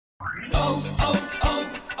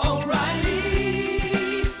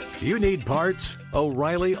O'Reilly. You need parts?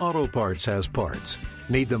 O'Reilly Auto Parts has parts.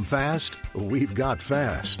 Need them fast? We've got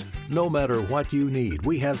fast. No matter what you need,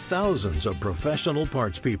 we have thousands of professional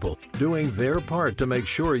parts people doing their part to make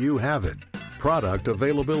sure you have it. Product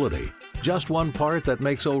availability. Just one part that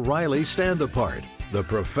makes O'Reilly stand apart. The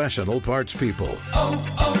professional parts people.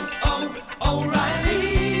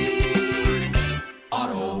 O'Reilly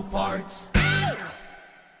Auto Parts.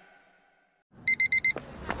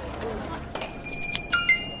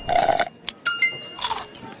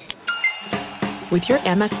 With your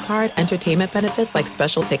Amex card, entertainment benefits like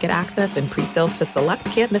special ticket access and pre-sales to select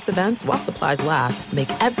can't-miss events while supplies last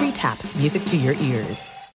make every tap music to your ears.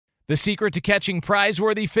 The secret to catching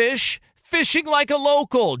prize-worthy fish? Fishing like a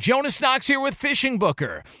local. Jonas Knox here with Fishing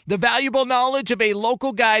Booker. The valuable knowledge of a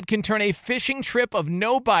local guide can turn a fishing trip of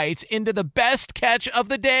no bites into the best catch of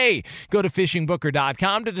the day. Go to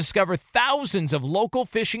fishingbooker.com to discover thousands of local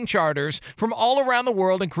fishing charters from all around the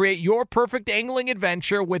world and create your perfect angling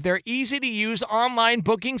adventure with their easy-to-use online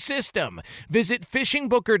booking system. Visit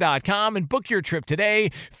fishingbooker.com and book your trip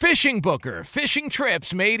today. Fishing Booker. Fishing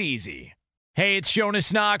trips made easy. Hey, it's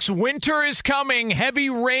Jonas Knox. Winter is coming. Heavy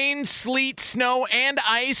rain, sleet, snow, and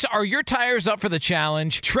ice. Are your tires up for the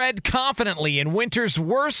challenge? Tread confidently in winter's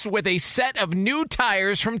worst with a set of new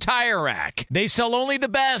tires from Tire Rack. They sell only the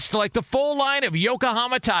best, like the full line of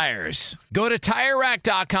Yokohama tires. Go to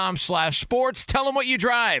TireRack.com/sports. Tell them what you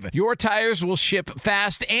drive. Your tires will ship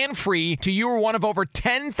fast and free to you or one of over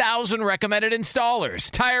 10,000 recommended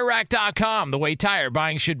installers. TireRack.com, the way tire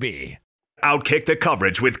buying should be. Outkick the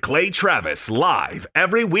coverage with Clay Travis live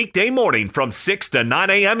every weekday morning from 6 to 9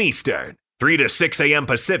 a.m. Eastern, 3 to 6 a.m.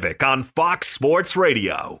 Pacific on Fox Sports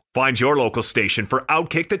Radio. Find your local station for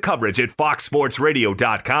Outkick the coverage at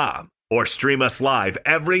foxsportsradio.com or stream us live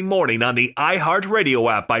every morning on the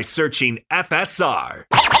iHeartRadio app by searching FSR.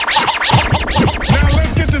 Now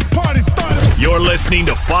let's get this party started. You're listening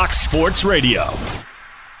to Fox Sports Radio.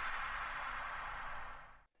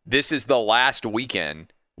 This is the last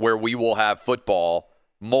weekend where we will have football,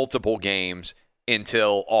 multiple games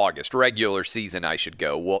until August. Regular season, I should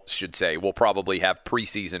say. We'll probably have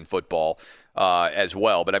preseason football as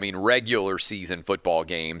well. But, I mean, regular season football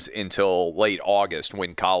games until late August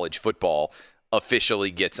when college football officially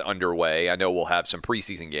gets underway. I know we'll have some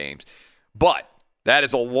preseason games. But that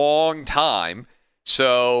is a long time.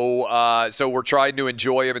 So we're trying to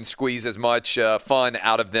enjoy them and squeeze as much fun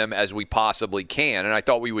out of them as we possibly can. And I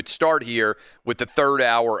thought we would start here with the third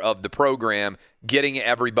hour of the program, getting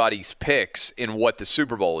everybody's picks in what the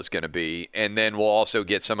Super Bowl is going to be. And then we'll also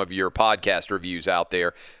get some of your podcast reviews out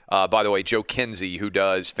there. By the way, Joe Kinsey, who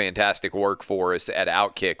does fantastic work for us at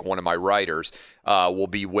Outkick, one of my writers, will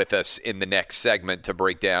be with us in the next segment to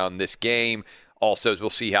break down this game. Also, we'll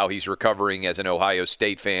see how he's recovering as an Ohio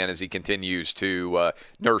State fan as he continues to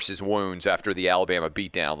nurse his wounds after the Alabama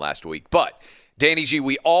beatdown last week. But, Danny G,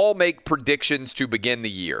 we all make predictions to begin the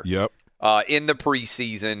year. Yep. In the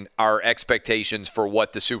preseason, our expectations for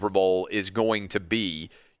what the Super Bowl is going to be.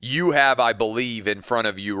 You have, I believe, in front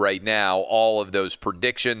of you right now all of those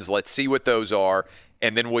predictions. Let's see what those are.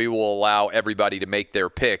 And then we will allow everybody to make their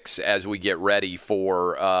picks as we get ready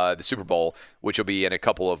for the Super Bowl, which will be in a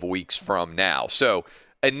couple of weeks from now. So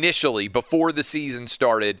initially, before the season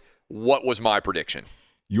started, what was my prediction?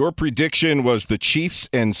 Your prediction was the Chiefs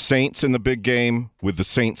and Saints in the big game, with the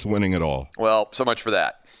Saints winning it all. Well, so much for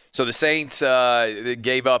that. So the Saints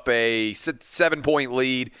gave up a 7-point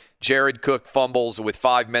lead. Jared Cook fumbles with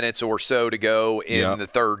 5 minutes or so to go in the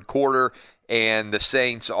third quarter. And the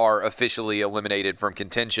Saints are officially eliminated from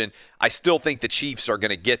contention. I still think the Chiefs are going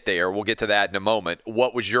to get there. We'll get to that in a moment.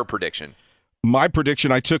 What was your prediction? My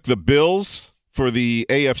prediction, I took the Bills for the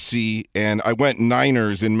AFC, and I went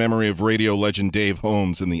Niners in memory of radio legend Dave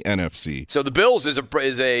Holmes in the NFC. So the Bills is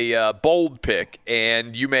a bold pick,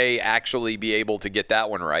 and you may actually be able to get that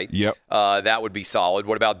one right. Yep. That would be solid.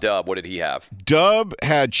 What about Dub? What did he have? Dub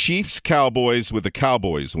had Chiefs-Cowboys with the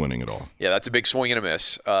Cowboys winning it all. Yeah, that's a big swing and a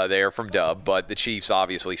miss there from Dub, but the Chiefs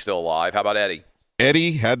obviously still alive. How about Eddie?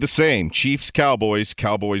 Eddie had the same. Chiefs-Cowboys,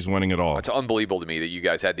 Cowboys winning it all. It's unbelievable to me that you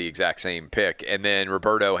guys had the exact same pick. And then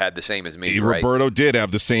Roberto had the same as me, right? Roberto did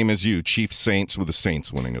have the same as you. Chiefs-Saints with the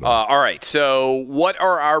Saints winning it all. All right, so what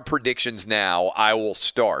are our predictions now? I will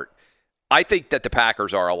start. I think that the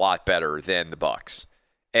Packers are a lot better than the Bucs.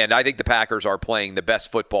 And I think the Packers are playing the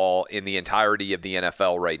best football in the entirety of the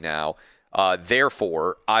NFL right now.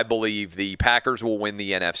 Therefore, I believe the Packers will win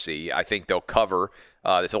the NFC. I think they'll cover.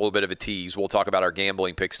 That's a little bit of a tease. We'll talk about our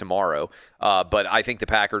gambling picks tomorrow. But I think the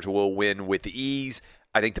Packers will win with ease.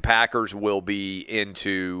 I think the Packers will be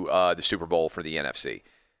into the Super Bowl for the NFC.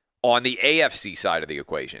 On the AFC side of the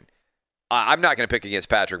equation, I'm not going to pick against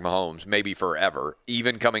Patrick Mahomes, maybe forever,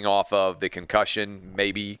 even coming off of the concussion,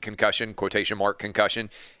 maybe concussion, quotation mark concussion,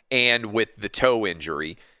 and with the toe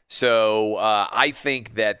injury. So I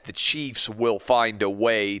think that the Chiefs will find a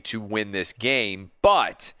way to win this game.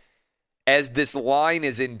 But as this line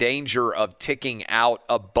is in danger of ticking out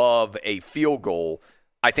above a field goal,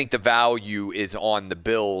 I think the value is on the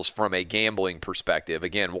Bills from a gambling perspective.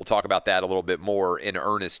 Again, we'll talk about that a little bit more in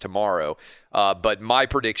earnest tomorrow. But my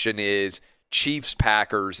prediction is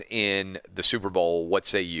Chiefs-Packers in the Super Bowl. What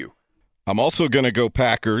say you? I'm also going to go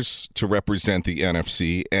Packers to represent the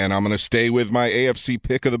NFC, and I'm going to stay with my AFC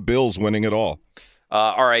pick of the Bills winning it all.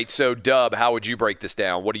 All right, so Dub, how would you break this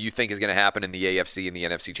down? What do you think is going to happen in the AFC and the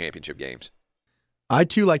NFC championship games? I,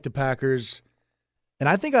 too, like the Packers, and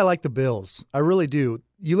I think I like the Bills. I really do.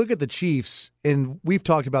 You look at the Chiefs, and we've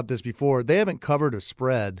talked about this before. They haven't covered a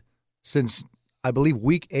spread since, I believe,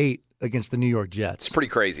 Week 8 against the New York Jets. It's pretty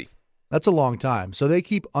crazy. That's a long time. So they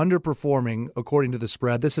keep underperforming according to the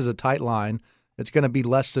spread. This is a tight line. It's going to be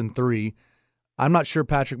less than 3. I'm not sure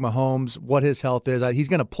Patrick Mahomes, what his health is. He's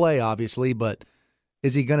going to play, obviously, but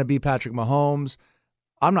is he going to be Patrick Mahomes?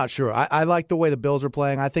 I'm not sure. I like the way the Bills are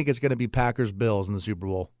playing. I think it's going to be Packers-Bills in the Super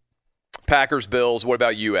Bowl. Packers-Bills. What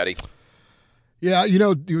about you, Eddie? Yeah,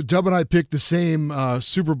 Dub and I picked the same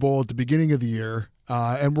Super Bowl at the beginning of the year,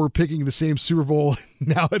 and we're picking the same Super Bowl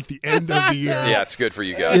now at the end of the year. Yeah, it's good for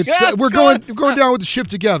you guys. We're going down with the ship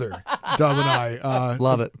together, Dub and I.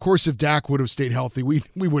 Love it. Of course, if Dak would have stayed healthy, we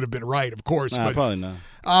would have been right, of course. Nah, but probably not.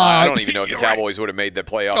 I don't even know if the Cowboys would have made the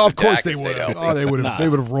playoffs. Of course Dak they would have. have. Oh, they would have. They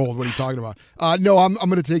would have rolled. What are you talking about? No, I'm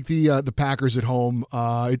going to take the Packers at home.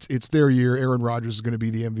 It's their year. Aaron Rodgers is going to be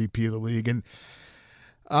the MVP of the league, and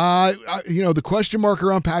the question mark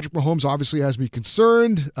around Patrick Mahomes obviously has me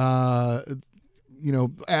concerned.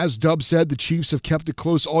 As Dub said, the Chiefs have kept it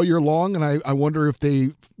close all year long, and I wonder if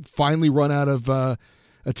they finally run out of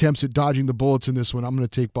attempts at dodging the bullets in this one. I'm going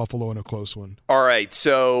to take Buffalo in a close one. All right,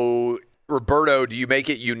 so Roberto, do you make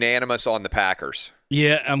it unanimous on the Packers?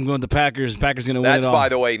 Yeah, I'm going with the Packers. Packers going to win it all. That's, by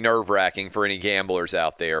the way, nerve-wracking for any gamblers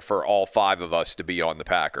out there for all 5 of us to be on the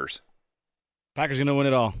Packers. Packers going to win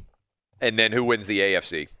it all. And then who wins the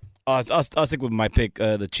AFC? I'll stick with my pick,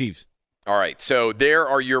 the Chiefs. All right, so there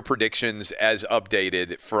are your predictions as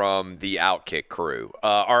updated from the Outkick crew.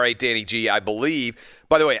 All right, Danny G, I believe.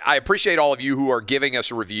 By the way, I appreciate all of you who are giving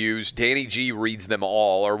us reviews. Danny G reads them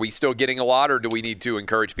all. Are we still getting a lot, or do we need to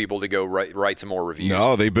encourage people to go write some more reviews?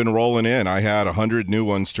 No, they've been rolling in. I had 100 new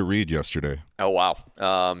ones to read yesterday. Oh, wow.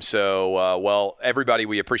 Well, everybody,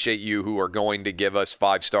 we appreciate you who are going to give us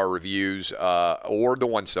 5-star reviews or the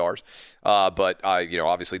 1 stars. But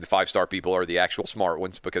obviously the 5-star people are the actual smart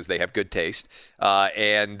ones because they have good taste.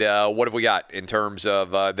 And what have we got in terms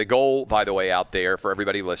of the goal, by the way, out there for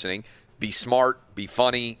everybody listening? Be smart, be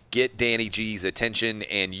funny, get Danny G's attention,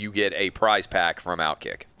 and you get a prize pack from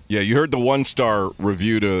Outkick. Yeah, you heard the 1-star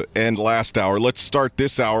review to end last hour. Let's start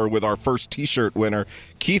this hour with our first T-shirt winner,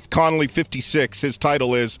 Keith Conley, 56. His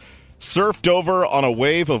title is Surfed Over on a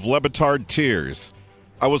Wave of Le Batard Tears.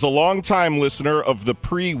 I was a longtime listener of the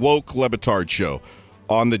pre-woke Le Batard show.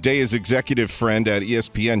 On the day his executive friend at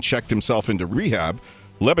ESPN checked himself into rehab,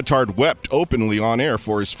 Le Batard wept openly on air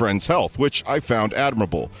for his friend's health, which I found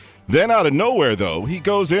admirable. Then out of nowhere, though, he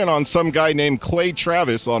goes in on some guy named Clay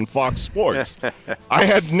Travis on Fox Sports. I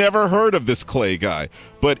had never heard of this Clay guy,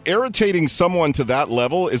 but irritating someone to that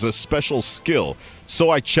level is a special skill, so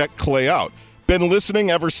I checked Clay out. Been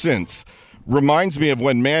listening ever since. Reminds me of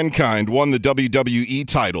when Mankind won the WWE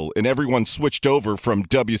title and everyone switched over from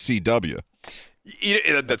WCW.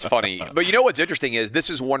 That's funny. But you know what's interesting is this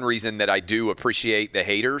is one reason that I do appreciate the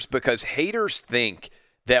haters, because haters think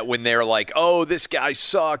that when they're like, oh, this guy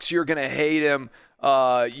sucks, you're going to hate him.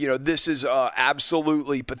 This is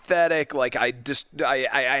absolutely pathetic. Like, I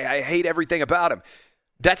hate everything about him.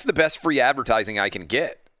 That's the best free advertising I can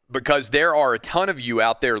get, because there are a ton of you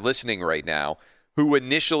out there listening right now who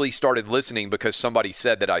initially started listening because somebody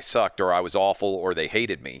said that I sucked or I was awful or they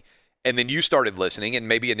hated me. And then you started listening, and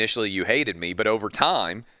maybe initially you hated me, but over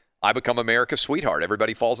time, I become America's sweetheart.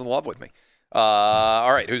 Everybody falls in love with me.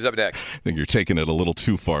 All right, who's up next? I think you're taking it a little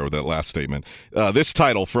too far with that last statement. This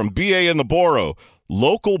title from B.A. in the Borough,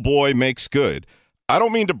 Local Boy Makes Good. I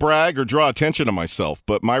don't mean to brag or draw attention to myself,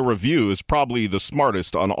 but my review is probably the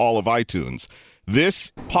smartest on all of iTunes.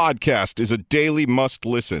 This podcast is a daily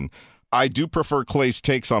must-listen. I do prefer Clay's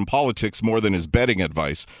takes on politics more than his betting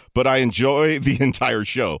advice, but I enjoy the entire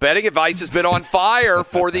show. Betting advice has been on fire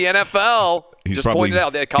for the NFL. He's pointed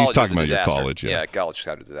out that college he's talking is a about disaster. your college, yeah. College is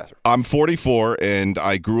kind of a disaster. I'm 44, and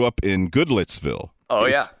I grew up in Goodlettsville. Oh,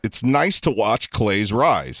 yeah. It's nice to watch Clay's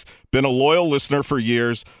rise. Been a loyal listener for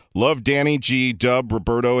years. Love Danny G, Dub,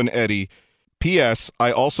 Roberto, and Eddie. P.S.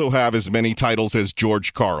 I also have as many titles as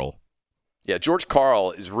George Karl. Yeah, George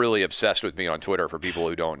Karl is really obsessed with me on Twitter, for people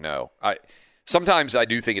who don't know. Sometimes I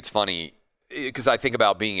do think it's funny because I think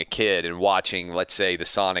about being a kid and watching, let's say, the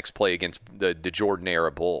Sonics play against the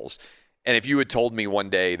Jordan-era Bulls. And if you had told me one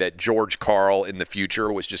day that George Karl in the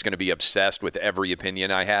future was just going to be obsessed with every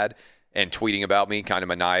opinion I had and tweeting about me kind of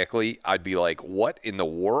maniacally, I'd be like, what in the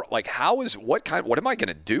world? Like, what am I going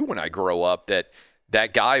to do when I grow up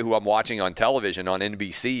that guy who I'm watching on television on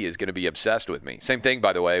NBC is going to be obsessed with me? Same thing,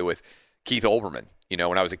 by the way, with Keith Olbermann. You know,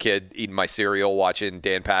 when I was a kid eating my cereal, watching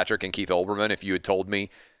Dan Patrick and Keith Olbermann, if you had told me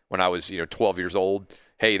when I was, 12 years old,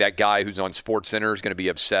 hey, that guy who's on SportsCenter is going to be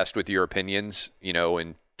obsessed with your opinions,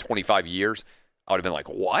 in 25 years, I would have been like,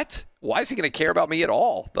 what? Why is he going to care about me at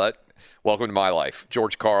all? But welcome to my life.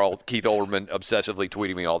 George Karl, Keith Olbermann, obsessively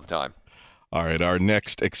tweeting me all the time. All right, our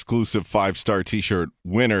next exclusive 5-star T-shirt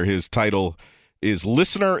winner, his title is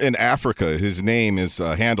Listener in Africa. His name is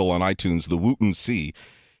handle on iTunes, the Wooten C.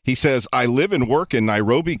 He says, I live and work in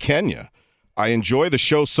Nairobi, Kenya. I enjoy the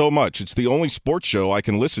show so much. It's the only sports show I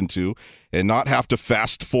can listen to and not have to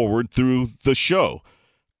fast forward through the show.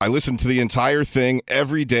 I listen to the entire thing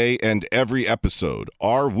every day and every episode.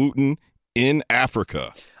 R. Wooten in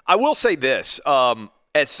Africa. I will say this,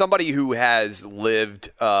 as somebody who has lived,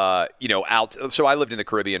 out. So I lived in the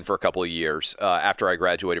Caribbean for a couple of years after I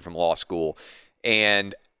graduated from law school.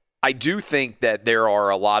 And I do think that there are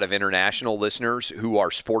a lot of international listeners who are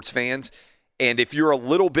sports fans. And if you're a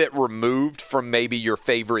little bit removed from maybe your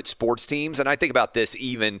favorite sports teams, and I think about this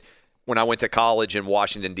even when I went to college in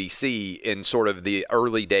Washington, D.C., in sort of the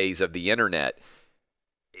early days of the internet,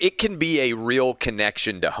 it can be a real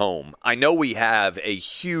connection to home. I know we have a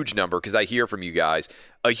huge number, because I hear from you guys,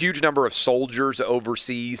 a huge number of soldiers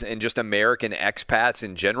overseas and just American expats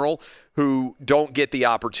in general who don't get the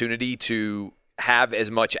opportunity to have as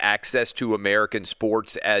much access to American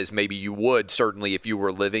sports as maybe you would, certainly if you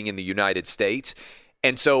were living in the United States.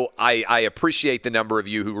 And so I appreciate the number of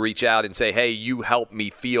you who reach out and say, hey, you help me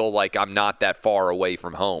feel like I'm not that far away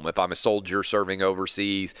from home. If I'm a soldier serving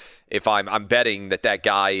overseas, if I'm betting that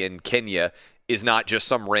guy in Kenya is not just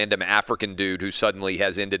some random African dude who suddenly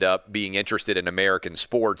has ended up being interested in American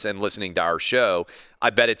sports and listening to our show. I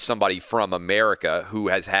bet it's somebody from America who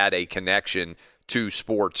has had a connection to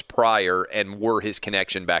sports prior and were his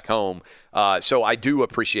connection back home. So I do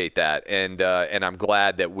appreciate that. And I'm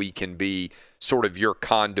glad that we can be sort of your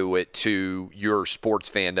conduit to your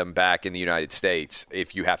sports fandom back in the United States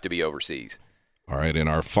if you have to be overseas. All right, and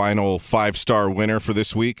our final 5-star winner for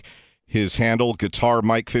this week, his handle, Guitar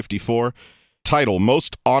Mike 54. Title,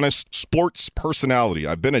 Most Honest Sports Personality.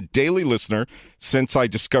 I've been a daily listener since I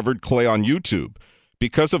discovered Clay on YouTube.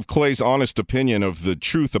 Because of Clay's honest opinion of the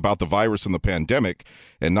truth about the virus and the pandemic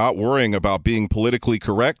and not worrying about being politically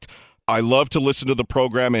correct, I love to listen to the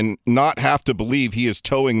program and not have to believe he is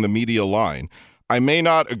towing the media line. I may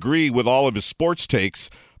not agree with all of his sports takes,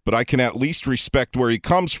 but I can at least respect where he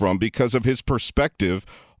comes from because of his perspective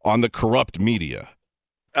on the corrupt media.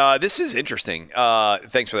 This is interesting.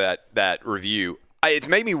 Thanks for that review. It's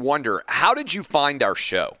made me wonder, how did you find our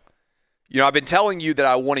show? I've been telling you that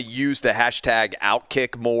I want to use the hashtag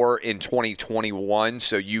Outkick more in 2021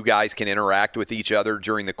 so you guys can interact with each other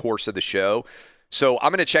during the course of the show. So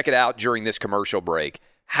I'm going to check it out during this commercial break.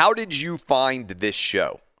 How did you find this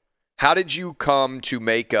show? How did you come to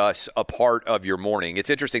make us a part of your morning? It's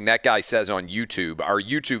interesting. That guy says on YouTube, our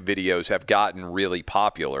YouTube videos have gotten really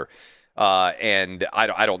popular. And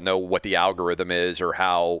I don't know what the algorithm is or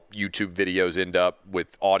how YouTube videos end up with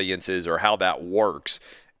audiences or how that works.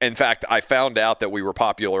 In fact, I found out that we were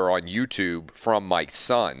popular on YouTube from my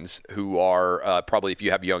sons, who are probably, if you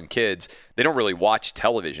have young kids, they don't really watch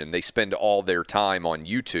television. They spend all their time on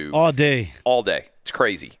YouTube. All day. It's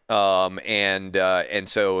crazy. And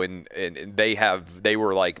so they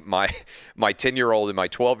were like my 10-year-old and my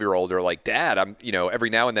 12-year-old are like, Dad, I'm every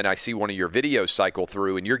now and then I see one of your videos cycle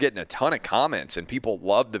through and you're getting a ton of comments and people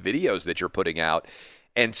love the videos that you're putting out.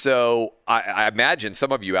 And so I imagine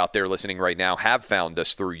some of you out there listening right now have found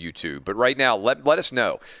us through YouTube. But right now, let us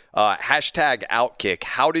know. Hashtag Outkick.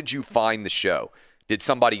 How did you find the show? Did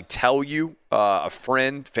somebody tell you, a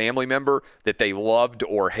friend, family member, that they loved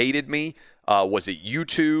or hated me? Was it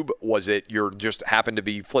YouTube? Was it you're just happened to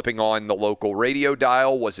be flipping on the local radio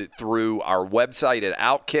dial? Was it through our website at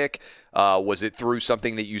Outkick? Was it through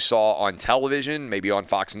something that you saw on television, maybe on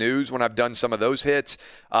Fox News when I've done some of those hits?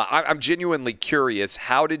 I'm genuinely curious.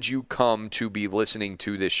 How did you come to be listening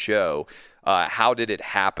to this show? How did it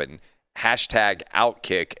happen?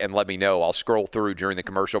 #Outkick and let me know. I'll scroll through during the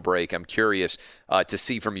commercial break. I'm curious to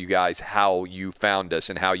see from you guys how you found us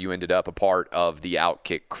and how you ended up a part of the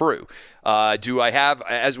Outkick crew.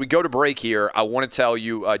 As we go to break here, I want to tell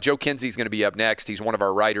you, Joe Kinsey's going to be up next. He's one of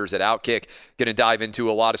our writers at Outkick. Going to dive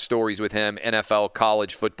into a lot of stories with him, NFL,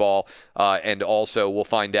 college football, and also we'll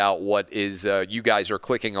find out what is you guys are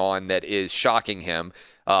clicking on that is shocking him.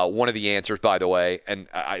 One of the answers, by the way, and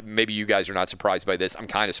maybe you guys are not surprised by this. I'm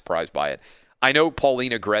kind of surprised by it. I know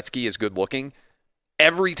Paulina Gretzky is good looking.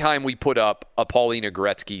 Every time we put up a Paulina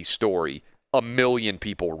Gretzky story, 1 million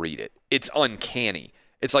people read it. It's uncanny.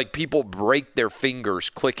 It's like people break their fingers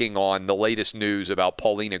clicking on the latest news about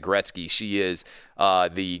Paulina Gretzky. She is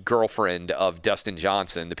the girlfriend of Dustin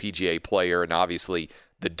Johnson, the PGA player, and obviously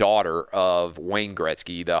the daughter of Wayne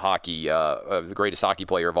Gretzky, the greatest hockey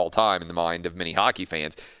player of all time in the mind of many hockey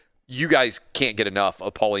fans. You guys can't get enough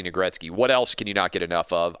of Paulina Gretzky. What else can you not get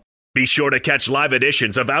enough of? Be sure to catch live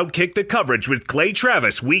editions of Outkick the Coverage with Clay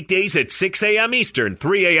Travis weekdays at 6 a.m. Eastern,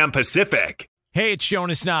 3 a.m. Pacific. Hey, it's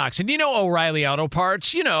Jonas Knox, and you know O'Reilly Auto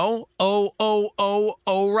Parts. You know,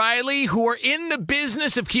 O'Reilly, who are in the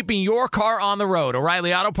business of keeping your car on the road.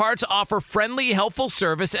 O'Reilly Auto Parts offer friendly, helpful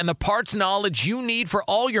service and the parts knowledge you need for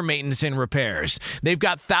all your maintenance and repairs. They've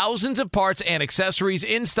got thousands of parts and accessories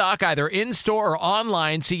in stock, either in-store or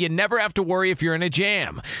online, so you never have to worry if you're in a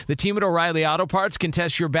jam. The team at O'Reilly Auto Parts can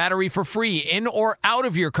test your battery for free in or out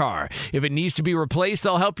of your car. If it needs to be replaced,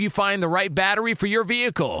 they'll help you find the right battery for your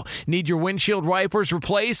vehicle. Need your windshield wipers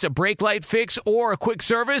replaced, a brake light fix, or a quick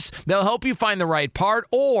service? They'll help you find the right part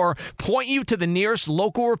or point you to the nearest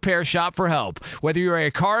local repair shop for help. Whether you're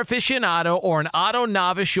a car aficionado or an auto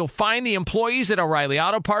novice, you'll find the employees at O'Reilly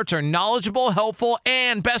Auto Parts are knowledgeable, helpful,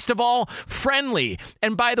 and best of all, friendly.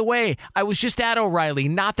 And by the way, I was just at O'Reilly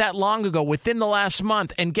not that long ago, within the last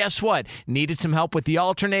month, and guess what? Needed some help with the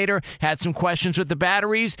alternator, had some questions with the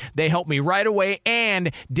batteries. They helped me right away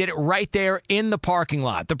and did it right there in the parking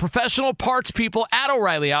lot. The professional parts people at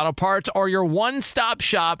O'Reilly Auto Parts are your one-stop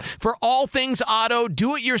shop for all things auto,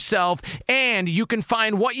 do-it-yourself, and you can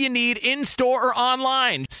find what you need in-store or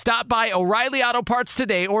online. Stop by O'Reilly Auto Parts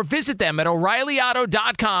today or visit them at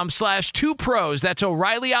O'ReillyAuto.com/2pros. That's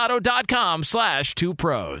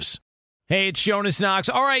O'ReillyAuto.com/2pros. Hey, it's Jonas Knox.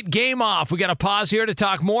 All right, game off. We got to pause here to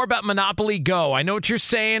talk more about Monopoly Go. I know what you're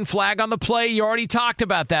saying. Flag on the play. You already talked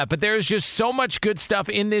about that, but there's just so much good stuff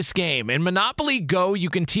in this game. In Monopoly Go, you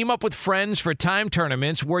can team up with friends for time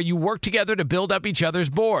tournaments where you work together to build up each other's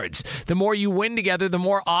boards. The more you win together, the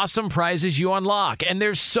more awesome prizes you unlock. And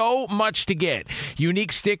there's so much to get.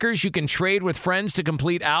 Unique stickers you can trade with friends to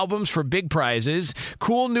complete albums for big prizes.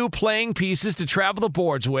 Cool new playing pieces to travel the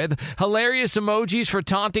boards with. Hilarious emojis for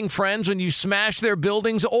taunting friends when you smash their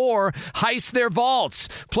buildings or heist their vaults.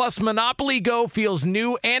 Plus, Monopoly Go feels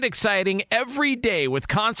new and exciting every day with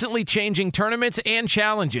constantly changing tournaments and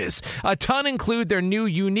challenges. A ton include their new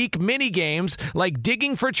unique mini games like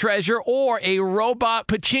digging for treasure or a robot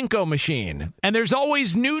pachinko machine. And there's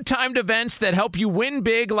always new timed events that help you win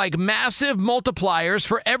big, like massive multipliers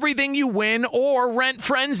for everything you win or rent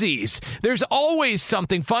frenzies. There's always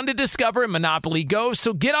something fun to discover in Monopoly Go,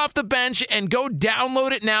 so get off the bench and go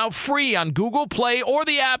download it now free on Google Play or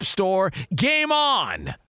the App Store. Game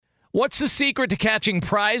on! What's the secret to catching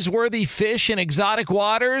prize-worthy fish in exotic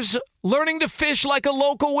waters? Learning to fish like a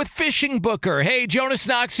local with Fishing Booker. Hey, Jonas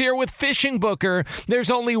Knox here with Fishing Booker. There's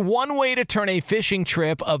only one way to turn a fishing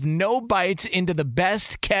trip of no bites into the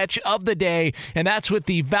best catch of the day, and that's with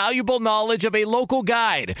the valuable knowledge of a local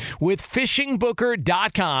guide. With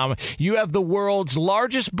FishingBooker.com, you have the world's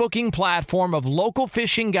largest booking platform of local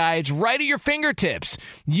fishing guides right at your fingertips.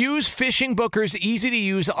 Use Fishing Booker's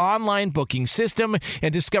easy-to-use online booking system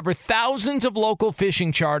and discover thousands of local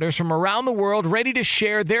fishing charters from around the world ready to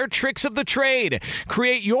share their tricks of the trade.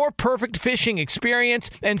 Create your perfect fishing experience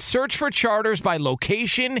and search for charters by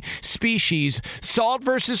location, species, salt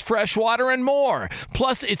versus freshwater, and more.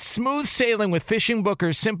 Plus, it's smooth sailing with Fishing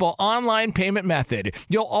Booker's simple online payment method.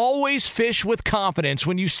 You'll always fish with confidence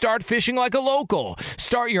when you start fishing like a local.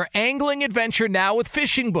 Start your angling adventure now with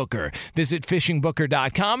Fishing Booker. Visit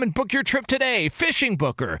FishingBooker.com and book your trip today. Fishing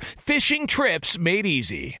Booker. Fishing trips made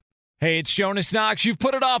easy. Hey, it's Jonas Knox. You've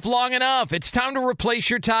put it off long enough. It's time to replace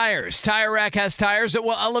your tires. Tire Rack has tires that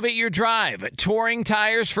will elevate your drive. Touring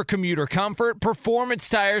tires for commuter comfort, performance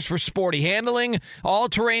tires for sporty handling,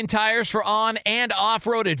 all-terrain tires for on- and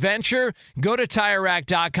off-road adventure. Go to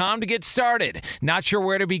TireRack.com to get started. Not sure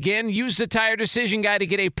where to begin? Use the Tire Decision Guide to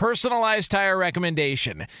get a personalized tire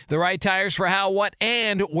recommendation. The right tires for how, what,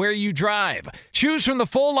 and where you drive. Choose from the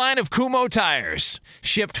full line of Kumho tires.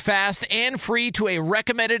 Shipped fast and free to a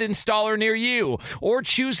recommended installer installer near you, or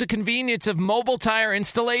choose the convenience of mobile tire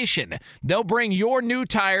installation. They'll bring your new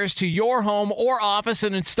tires to your home or office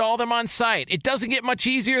and install them on site. It doesn't get much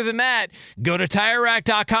easier than that. Go to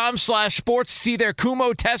TireRack.com/sports to see their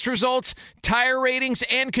Kumho test results, tire ratings,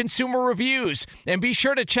 and consumer reviews. And be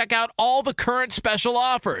sure to check out all the current special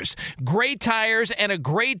offers. Great tires and a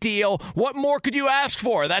great deal. What more could you ask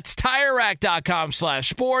for? That's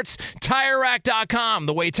TireRack.com/sports. TireRack.com,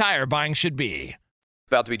 the way tire buying should be.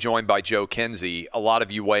 About to be joined by Joe Kinsey. A lot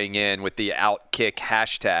of you weighing in with the Outkick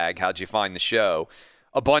hashtag. How'd you find the show?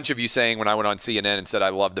 A bunch of you saying when I went on CNN and said I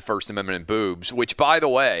love the First Amendment and boobs, which, by the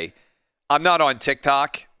way, I'm not on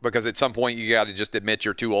TikTok because at some point you got to just admit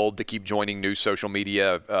you're too old to keep joining new social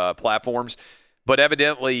media platforms. But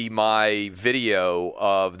evidently my video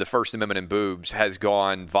of the First Amendment and boobs has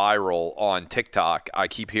gone viral on TikTok. I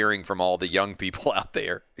keep hearing from all the young people out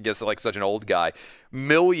there. I guess like such an old guy.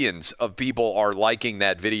 Millions of people are liking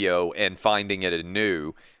that video and finding it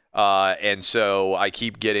anew. And so I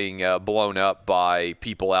keep getting blown up by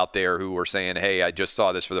people out there who are saying, hey, I just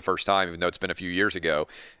saw this for the first time, even though it's been a few years ago.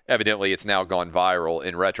 Evidently, it's now gone viral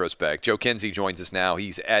in retrospect. Joe Kinsey joins us now.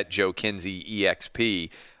 He's at Joe Kinsey EXP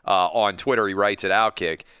on Twitter. He writes at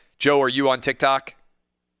Outkick. Joe, are you on TikTok?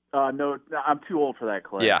 No, I'm too old for that,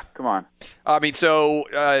 Clay. Yeah. Come on. I mean, so,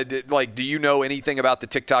 do you know anything about the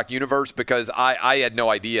TikTok universe? Because I had no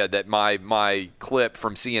idea that my clip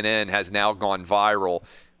from CNN has now gone viral.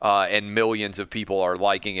 And millions of people are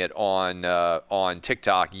liking it on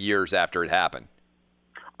TikTok years after it happened.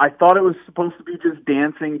 I thought it was supposed to be just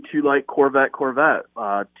dancing to like Corvette,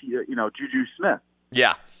 Juju Smith.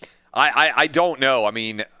 Yeah, I don't know. I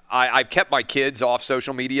mean, I've kept my kids off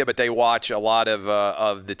social media, but they watch a lot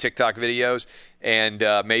of the TikTok videos. And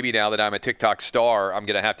maybe now that I'm a TikTok star, I'm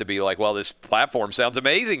going to have to be like, well, this platform sounds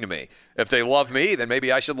amazing to me. If they love me, then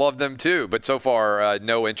maybe I should love them too. But so far,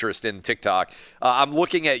 no interest in TikTok. I'm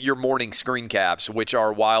looking at your morning screen caps, which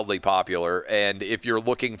are wildly popular. And if you're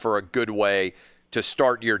looking for a good way to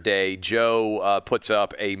start your day, Joe puts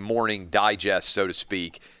up a morning digest, so to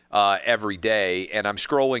speak, every day. And I'm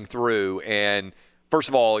scrolling through. And first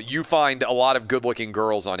of all, you find a lot of good-looking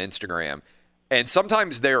girls on Instagram. And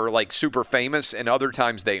sometimes they're like super famous, and other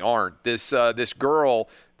times they aren't. This girl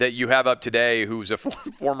that you have up today, who's a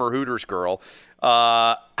former Hooters girl,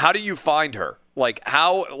 how do you find her?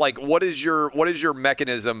 What is your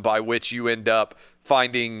mechanism by which you end up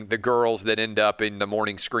finding the girls that end up in the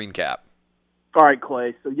morning screen cap? All right,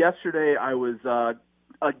 Clay. So yesterday I was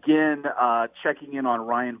again checking in on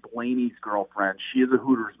Ryan Blaney's girlfriend. She is a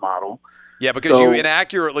Hooters model. Yeah, because you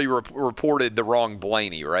inaccurately reported the wrong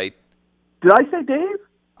Blaney, right? Did I say Dave?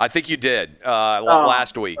 I think you did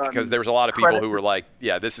last week because there was a lot of people who were like,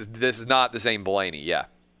 "Yeah, this is not the same Blaney." Yeah.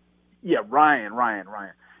 Yeah, Ryan.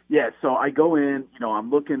 Yeah, so I go in. I'm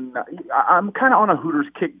looking. I'm kind of on a Hooters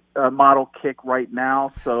model kick right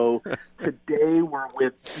now. So today we're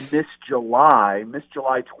with Miss July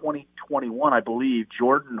 2021, I believe,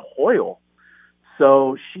 Jordan Hoyle.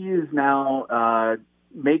 So she is now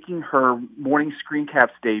making her morning screen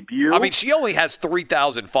caps debut. I mean, she only has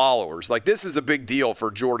 3,000 followers. Like, this is a big deal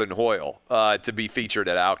for Jordan Hoyle to be featured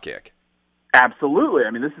at Outkick. Absolutely.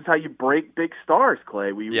 I mean, this is how you break big stars,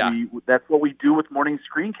 Clay. That's what we do with morning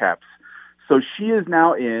screen caps. So she is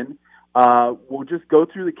now in. We'll just go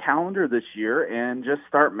through the calendar this year and just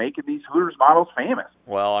start making these Hooters models famous.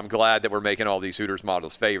 Well, I'm glad that we're making all these Hooters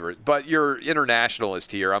models favorite. But you're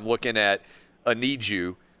internationalist here. I'm looking at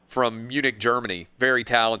Aniju from Munich, Germany. Very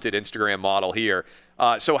talented Instagram model here.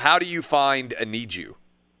 So how do you find Aniju?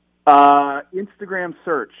 Instagram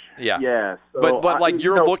search. Yeah. Yeah. So but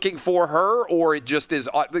you're looking for her, or it just is.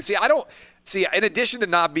 In addition to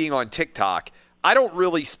not being on TikTok, I don't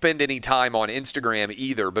really spend any time on Instagram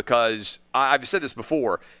either because I've said this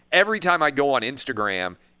before. Every time I go on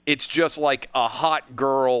Instagram, it's just like a hot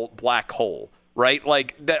girl black hole, right?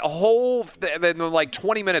 Like then like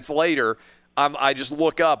 20 minutes later, I just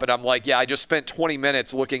look up and I'm like, yeah, I just spent 20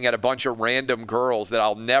 minutes looking at a bunch of random girls that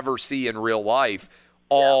I'll never see in real life,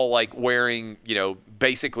 all like wearing,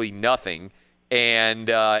 basically nothing,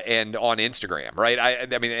 and on Instagram, right? I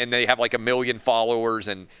mean, and they have like 1 million followers,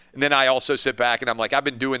 and then I also sit back and I'm like, I've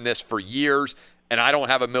been doing this for years, and I don't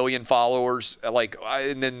have 1 million followers.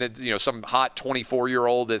 And then some hot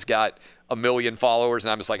 24-year-old has got 1 million followers,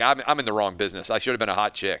 and I'm just like, I'm in the wrong business. I should have been a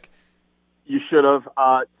hot chick. You should have.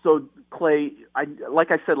 So, Clay,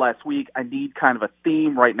 like I said last week, I need kind of a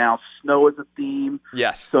theme right now. Snow is a theme.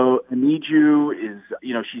 Yes. So Aniju is,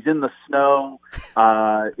 she's in the snow.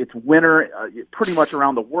 It's winter pretty much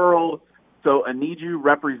around the world. So Aniju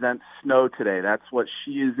represents snow today. That's what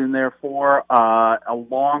she is in there for,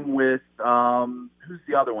 along with who's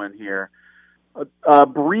the other one here?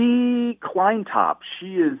 Bree Kleintop.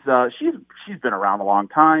 She's been around a long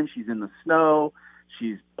time. She's in the snow.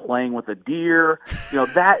 She's playing with a deer.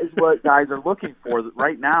 That is what guys are looking for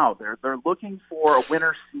right now. They're looking for a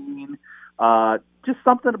winter scene. Just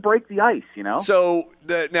something to break the ice, So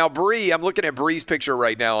now Bree, I'm looking at Bree's picture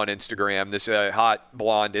right now on Instagram, this hot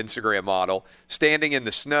blonde Instagram model standing in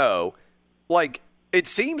the snow. Like, it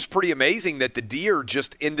seems pretty amazing that the deer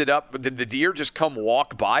just did the deer just come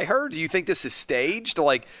walk by her? Do you think this is staged?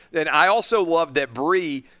 And I also love that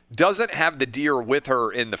Bree doesn't have the deer with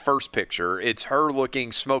her in the first picture. It's her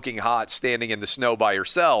looking smoking hot, standing in the snow by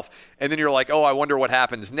herself. And then you're like, oh, I wonder what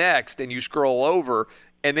happens next. And you scroll over,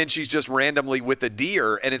 and then she's just randomly with a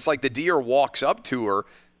deer, and it's like the deer walks up to her.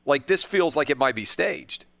 Like, this feels like it might be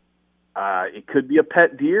staged. It could be a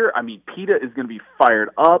pet deer. I mean, PETA is going to be fired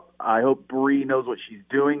up. I hope Bree knows what she's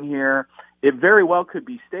doing here. It very well could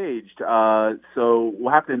be staged. So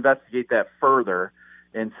we'll have to investigate that further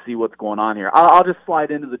and see what's going on here. I'll just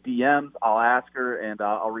slide into the DMs. I'll ask her, and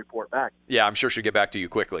I'll report back. Yeah, I'm sure she'll get back to you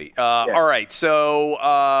quickly. Yeah. All right,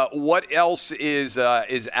 so what else is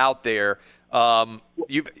out there?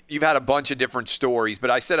 You've had a bunch of different stories,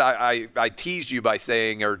 but I said I teased you by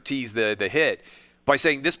saying, or teased the hit by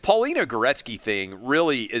saying this Paulina Gretzky thing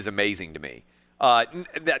really is amazing to me.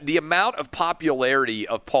 The amount of popularity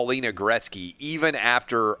of Paulina Gretzky, even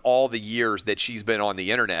after all the years that she's been on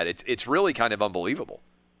the internet, it's really kind of unbelievable.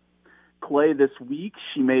 Clay, this week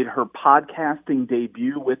she made her podcasting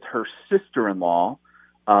debut with her sister-in-law,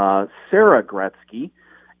 Sarah Gretzky,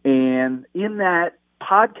 and in that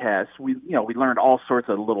podcast, we learned all sorts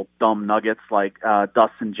of little dumb nuggets like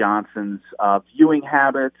Dustin Johnson's viewing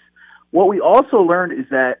habits. What we also learned is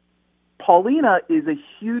that Paulina is a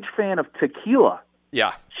huge fan of tequila.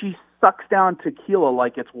 Yeah. She sucks down tequila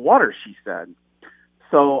like it's water, she said.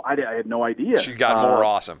 So I had no idea. She got more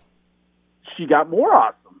awesome. She got more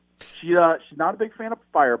awesome. She's not a big fan of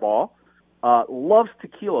Fireball. Loves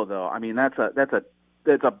tequila, though. I mean, that's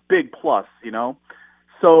a big plus,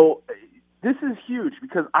 So this is huge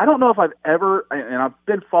because I don't know if I've ever, and I've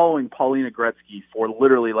been following Paulina Gretzky for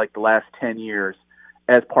literally like the last 10 years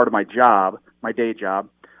as part of my job, my day job,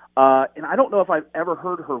 and I don't know if I've ever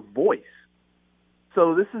heard her voice.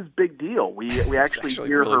 So this is big deal. We actually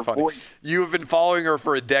hear really her funny. voice. You have been following her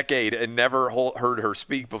for a decade and never heard her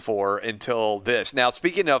speak before until this. Now,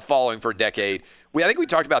 speaking of following for a decade, I think we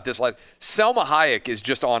talked about this last. Selma Hayek is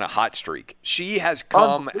just on a hot streak. She has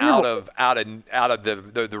come out of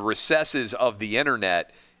the recesses of the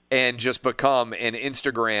internet and just become an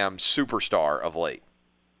Instagram superstar of late.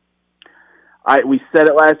 We said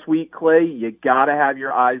it last week, Clay. You got to have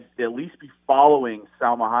your eyes at least be following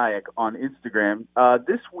Salma Hayek on Instagram.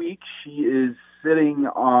 This week, she is sitting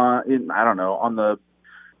on the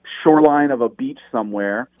shoreline of a beach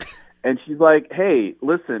somewhere, and she's like, "Hey,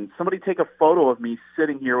 listen, somebody take a photo of me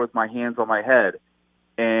sitting here with my hands on my head,"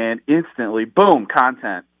 and instantly, boom,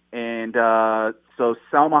 content. And so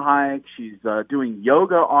Salma Hayek, she's doing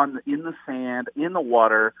yoga in the sand, in the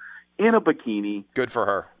water, in a bikini. Good for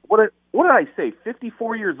her. What did I say?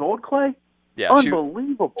 54 years old, Clay? Yeah,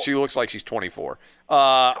 unbelievable. She looks like she's 24.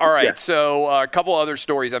 All right, yeah. So a couple other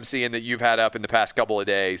stories I'm seeing that you've had up in the past couple of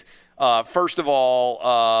days. First of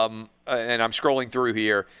all, and I'm scrolling through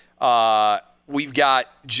here, we've got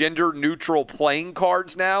gender-neutral playing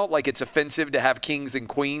cards now. Like, it's offensive to have kings and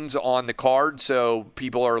queens on the card, so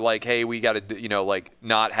people are like, hey, we got to,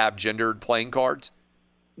 not have gendered playing cards.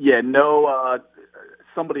 Yeah, no,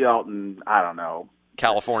 somebody out in, I don't know,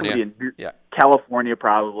 California. Yeah. California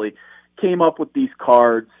probably came up with these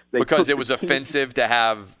cards. Because it was offensive to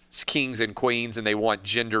have kings and queens, and they want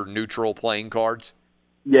gender-neutral playing cards?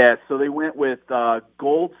 Yeah, so they went with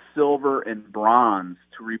gold, silver, and bronze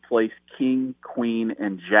to replace king, queen,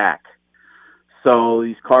 and jack. So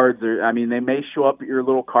these cards they may show up at your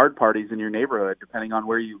little card parties in your neighborhood, depending on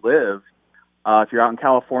where you live. If you're out in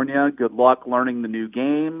California, good luck learning the new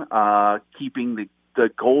game, keeping the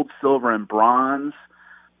gold, silver, and bronze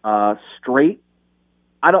straight.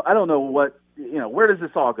 I don't know what, where does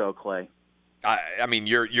this all go, Clay? I mean,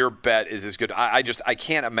 your bet is as good. I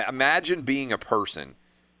can't imagine being a person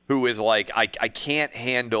who is like, I can't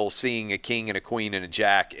handle seeing a king and a queen and a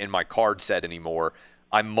jack in my card set anymore.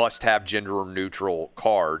 I must have gender neutral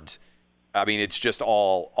cards. I mean, it's just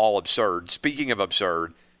all absurd. Speaking of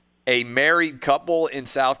absurd, a married couple in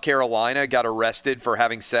South Carolina got arrested for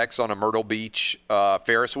having sex on a Myrtle Beach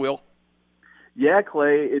Ferris wheel. Yeah,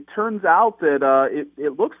 Clay, it turns out that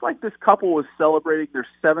it looks like this couple was celebrating their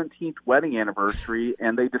 17th wedding anniversary,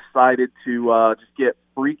 and they decided to just get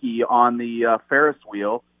freaky on the Ferris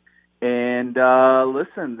wheel. And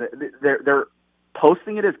listen, they're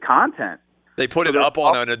posting it as content. They put it up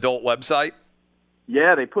on an adult website?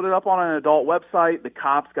 Yeah, they put it up on an adult website. The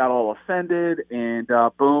cops got all offended, and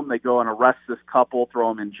boom, they go and arrest this couple, throw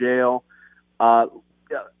them in jail. I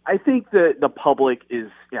think that the public is,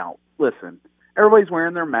 listen, everybody's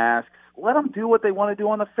wearing their masks. Let them do what they want to do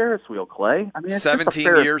on the Ferris wheel, Clay. I mean, it's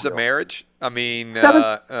 17 years of marriage. I mean,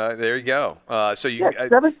 there you go.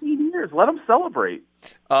 17 years. Let them celebrate.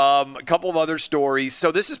 A couple of other stories.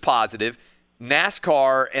 So this is positive.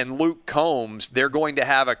 NASCAR and Luke Combs, they're going to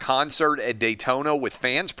have a concert at Daytona with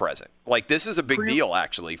fans present. Like, this is a big deal,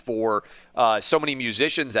 actually, for so many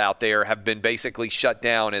musicians out there have been basically shut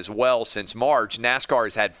down as well since March. NASCAR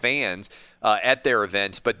has had fans at their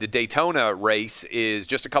events, but the Daytona race is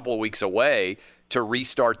just a couple of weeks away to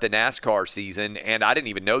restart the NASCAR season, and I didn't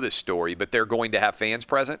even know this story, but they're going to have fans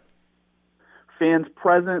present? Fans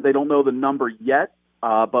present. They don't know the number yet.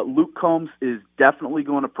 But Luke Combs is definitely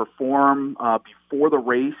going to perform before the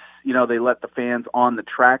race. They let the fans on the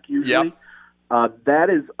track usually. Yep. That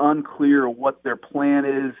is unclear what their plan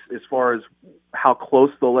is as far as how close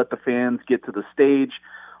they'll let the fans get to the stage.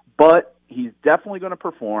 But he's definitely going to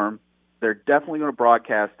perform. They're definitely going to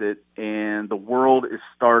broadcast it, and the world is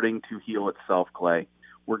starting to heal itself, Clay.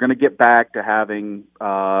 We're going to get back to having,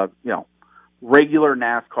 regular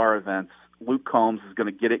NASCAR events. Luke Combs is going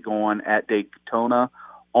to get it going at Daytona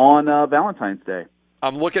on Valentine's Day.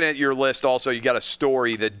 I'm looking at your list also. You got a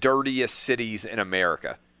story, the dirtiest cities in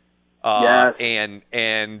America. Yes.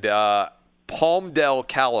 And Palmdale,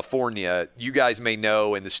 California, you guys may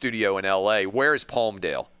know in the studio in L.A. Where is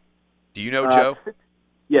Palmdale? Do you know, Joe?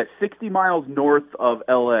 60 miles north of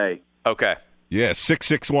L.A. Okay. Yeah,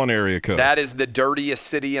 661 area code. That is the dirtiest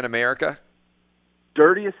city in America?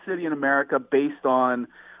 Dirtiest city in America based on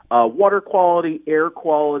water quality, air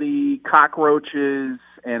quality, cockroaches,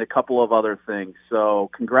 and a couple of other things. So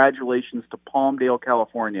congratulations to Palmdale,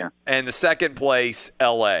 California. And the second place,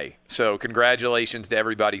 L.A. So congratulations to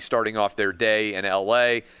everybody starting off their day in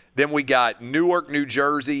L.A. Then we got Newark, New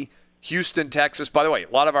Jersey, Houston, Texas. By the way, a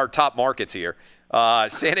lot of our top markets here.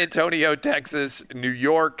 San Antonio, Texas, New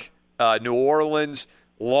York, New Orleans,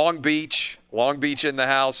 Long Beach in the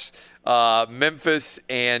house. Memphis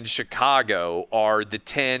and Chicago are the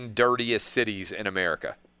 10 dirtiest cities in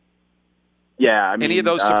America. Yeah, I mean, any of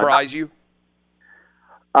those surprise you?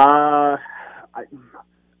 I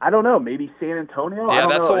don't know. Maybe San Antonio. Yeah,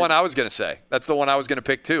 that's the one I was going to say. That's the one I was going to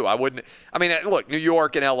pick too. Look, New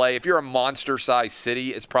York and LA. If you're a monster-sized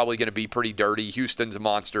city, it's probably going to be pretty dirty. Houston's a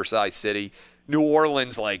monster-sized city. New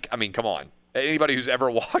Orleans, come on. Anybody who's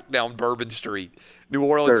ever walked down Bourbon Street, New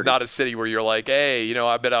Orleans is not a city where you're like, hey,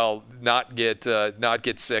 I bet I'll not get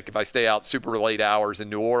sick if I stay out super late hours in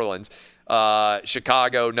New Orleans.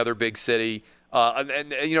 Chicago, another big city.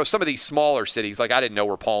 And some of these smaller cities, like I didn't know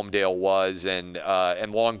where Palmdale was, and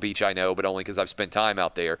Long Beach I know, but only because I've spent time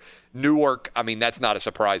out there. Newark, that's not a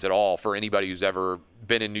surprise at all for anybody who's ever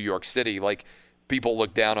been in New York City. Like, people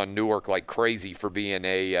look down on Newark like crazy for being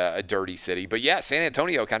a dirty city. But, yeah, San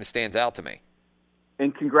Antonio kind of stands out to me.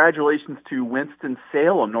 And congratulations to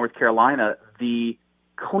Winston-Salem, North Carolina, the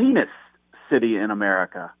cleanest city in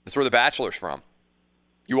America. That's where The Bachelor's from.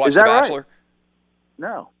 You watch The Bachelor? Right?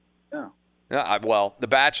 No. Well, The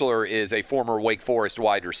Bachelor is a former Wake Forest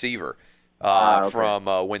wide receiver from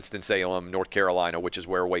Winston-Salem, North Carolina, which is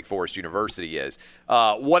where Wake Forest University is.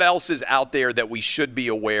 What else is out there that we should be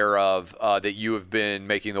aware of that you have been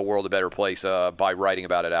making the world a better place by writing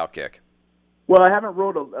about at Outkick? Well, I haven't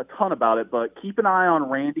wrote a ton about it, but keep an eye on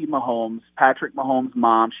Randy Mahomes, Patrick Mahomes'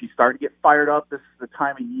 mom. She's starting to get fired up. This is the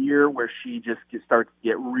time of year where she just starts to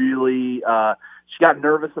get really she got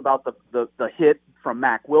nervous about the hit from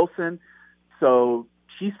Mac Wilson. So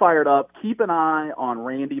she's fired up. Keep an eye on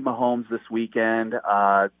Randy Mahomes this weekend.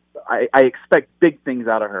 I expect big things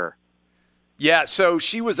out of her. Yeah, so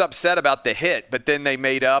she was upset about the hit, but then they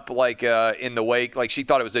made up in the wake. Like, she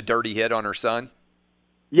thought it was a dirty hit on her son.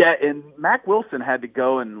 Yeah, and Mac Wilson had to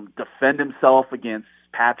go and defend himself against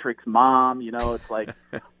Patrick's mom. It's like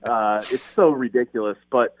it's so ridiculous.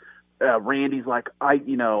 But Randy's like,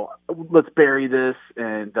 let's bury this,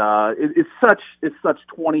 and it's such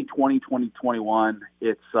 2020, 2021.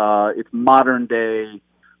 It's modern day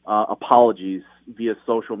apologies via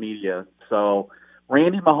social media. So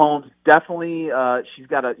Randy Mahomes definitely she's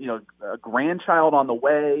got a grandchild on the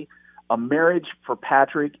way. A marriage for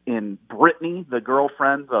Patrick and Brittany, the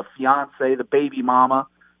girlfriend, the fiance, the baby mama.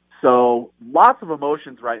 So lots of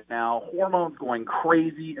emotions right now, hormones going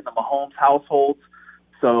crazy in the Mahomes households.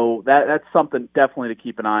 So that's something definitely to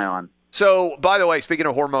keep an eye on. So, by the way, speaking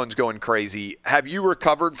of hormones going crazy, have you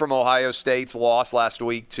recovered from Ohio State's loss last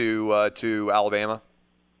week to Alabama?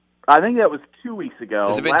 I think that was 2 weeks ago.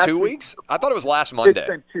 Has it been 2 weeks? I thought it was last Monday. It's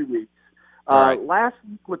been 2 weeks. Right. Last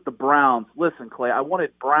week with the Browns, listen, Clay, I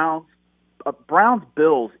wanted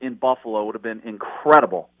Browns-Bills in Buffalo would have been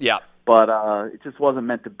incredible. Yeah. But it just wasn't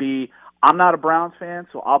meant to be. I'm not a Browns fan,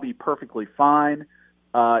 so I'll be perfectly fine.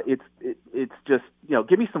 It's just,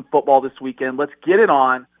 give me some football this weekend. Let's get it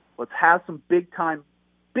on. Let's have some big time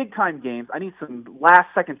games. I need some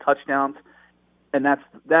last-second touchdowns, and that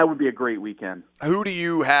would be a great weekend. Who do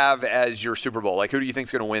you have as your Super Bowl? Like, who do you think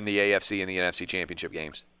is going to win the AFC and the NFC championship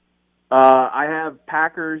games? I have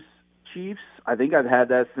Packers, Chiefs. I think I've had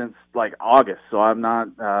that since August, so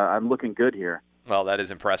I'm looking good here. Well, that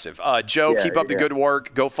is impressive. Joe, keep up the good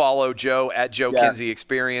work. Go follow Joe at Joe Kinsey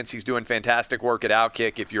Experience. He's doing fantastic work at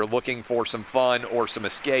Outkick. If you're looking for some fun or some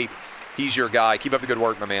escape, he's your guy. Keep up the good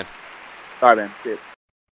work, my man. All right, man. See you.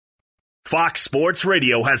 Fox Sports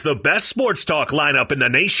Radio has the best sports talk lineup in the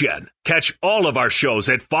nation. Catch all of our shows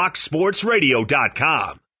at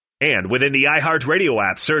foxsportsradio.com. And within the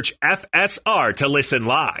iHeartRadio app, search FSR to listen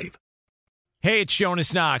live. Hey, it's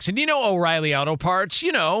Jonas Knox, and you know O'Reilly Auto Parts.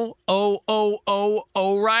 You know,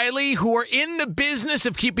 O'Reilly, who are in the business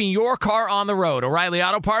of keeping your car on the road. O'Reilly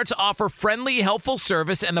Auto Parts offer friendly, helpful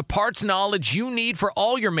service and the parts knowledge you need for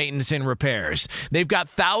all your maintenance and repairs. They've got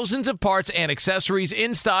thousands of parts and accessories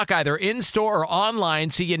in stock, either in-store or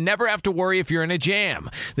online, so you never have to worry if you're in a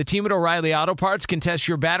jam. The team at O'Reilly Auto Parts can test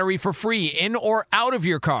your battery for free in or out of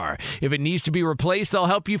your car. If it needs to be replaced, they'll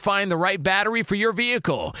help you find the right battery for your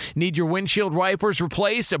vehicle. Need your windshield wipers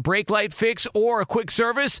replaced, a brake light fix, or a quick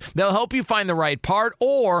service? They'll help you find the right part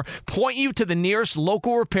or point you to the nearest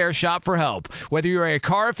local repair shop for help. Whether you're a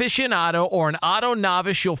car aficionado or an auto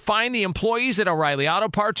novice, you'll find the employees at O'Reilly Auto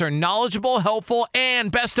Parts are knowledgeable, helpful,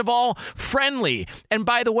 and best of all, friendly. And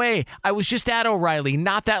by the way, I was just at O'Reilly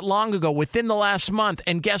not that long ago, within the last month,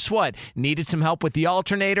 and guess what? Needed some help with the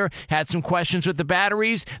alternator, had some questions with the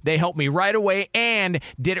batteries. They helped me right away and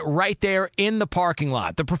did it right there in the parking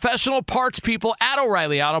lot. The professional parts people at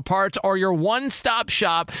O'Reilly Auto Parts are your one-stop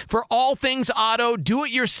shop for all things auto,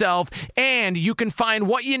 do-it-yourself, and you can find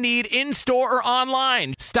what you need in-store or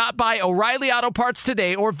online. Stop by O'Reilly Auto Parts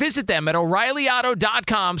today or visit them at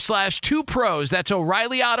O'ReillyAuto.com/2pros. That's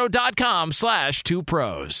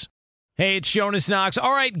O'ReillyAuto.com/2pros. Hey, it's Jonas Knox.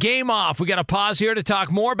 All right, game off. We got to pause here to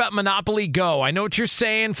talk more about Monopoly Go. I know what you're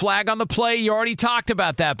saying, flag on the play. You already talked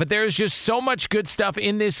about that, but there's just so much good stuff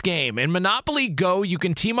in this game. In Monopoly Go, you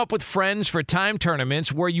can team up with friends for time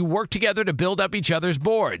tournaments where you work together to build up each other's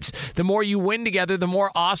boards. The more you win together, the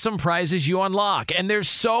more awesome prizes you unlock. And there's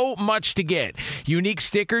so much to get. Unique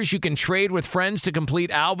stickers you can trade with friends to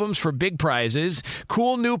complete albums for big prizes.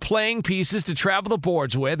 Cool new playing pieces to travel the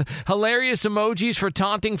boards with. Hilarious emojis for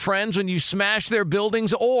taunting friends when you smash their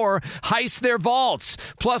buildings or heist their vaults.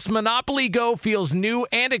 Plus, Monopoly Go feels new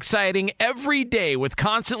and exciting every day with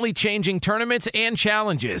constantly changing tournaments and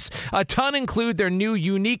challenges. A ton include their new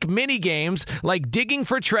unique mini games like digging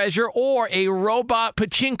for treasure or a robot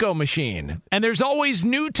pachinko machine. And there's always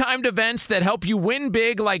new timed events that help you win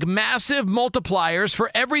big, like massive multipliers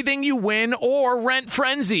for everything you win or rent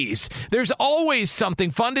frenzies. There's always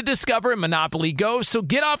something fun to discover in Monopoly Go, so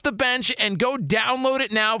get off the bench and go download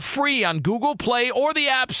it now free on Google Play or the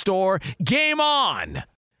App Store. Game on!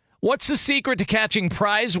 What's the secret to catching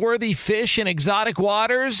prize-worthy fish in exotic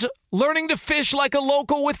waters? Learning to fish like a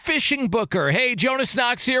local with Fishing Booker. Hey, Jonas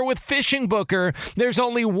Knox here with Fishing Booker. There's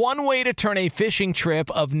only one way to turn a fishing trip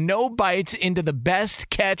of no bites into the best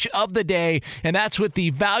catch of the day, and that's with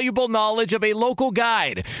the valuable knowledge of a local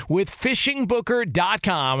guide. With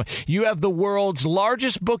FishingBooker.com, you have the world's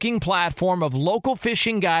largest booking platform of local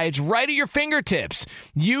fishing guides right at your fingertips.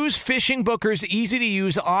 Use Fishing Booker's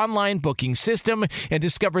easy-to-use online booking system and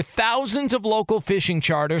discover thousands of local fishing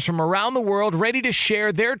charters from around the world ready to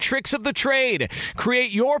share their tricks of the trade.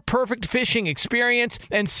 Create your perfect fishing experience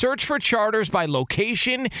and search for charters by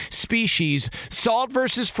location, species, salt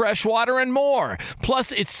versus freshwater, and more.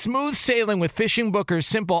 Plus, it's smooth sailing with Fishing Booker's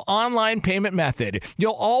simple online payment method.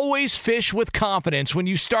 You'll always fish with confidence when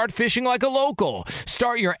you start fishing like a local.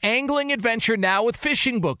 Start your angling adventure now with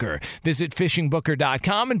Fishing Booker. Visit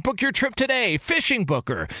FishingBooker.com and book your trip today. Fishing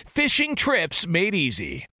Booker. Fishing trips made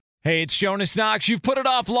easy. Hey, it's Jonas Knox. You've put it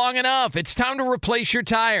off long enough. It's time to replace your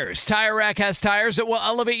tires. Tire Rack has tires that will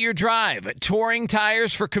elevate your drive. Touring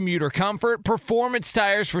tires for commuter comfort, performance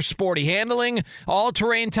tires for sporty handling,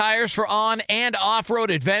 all-terrain tires for on- and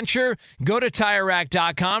off-road adventure. Go to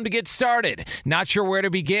TireRack.com to get started. Not sure where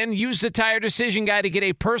to begin? Use the Tire Decision Guide to get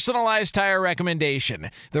a personalized tire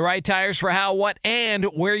recommendation. The right tires for how, what, and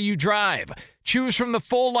where you drive. Choose from the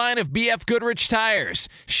full line of BF Goodrich tires,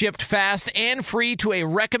 shipped fast and free to a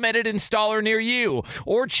recommended installer near you,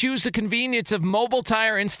 or choose the convenience of mobile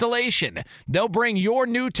tire installation. They'll bring your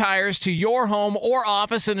new tires to your home or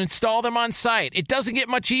office and install them on site. It doesn't get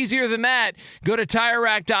much easier than that. Go to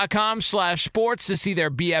TireRack.com/sports to see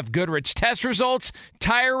their BF Goodrich test results,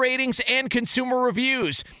 tire ratings, and consumer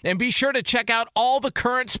reviews. And be sure to check out all the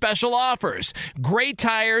current special offers. Great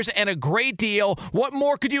tires and a great deal. What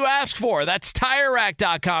more could you ask for? That's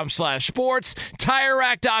TireRack.com/sports.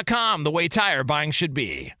 TireRack.com, the way tire buying should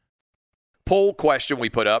be. Poll question we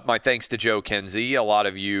put up. My thanks to Joe Kinsey. A lot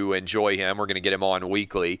of you enjoy him. We're going to get him on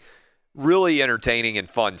weekly. Really entertaining and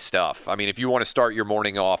fun stuff. I mean, if you want to start your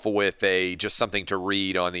morning off with just something to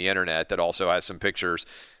read on the internet that also has some pictures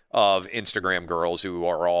of Instagram girls who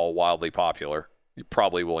are all wildly popular, you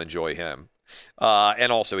probably will enjoy him.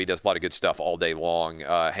 And also, he does a lot of good stuff all day long,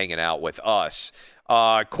 hanging out with us.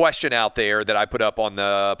 Question out there that I put up on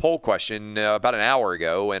the poll question about an hour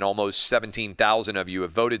ago, and almost 17,000 of you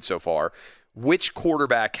have voted so far. Which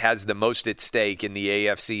quarterback has the most at stake in the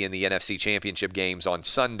AFC and the NFC championship games on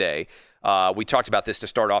Sunday? We talked about this to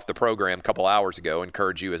start off the program a couple hours ago.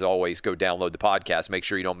 Encourage you, as always, go download the podcast. Make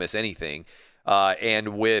sure you don't miss anything.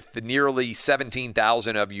 And with nearly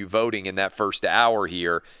 17,000 of you voting in that first hour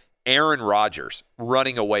here, Aaron Rodgers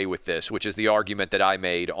running away with this, which is the argument that I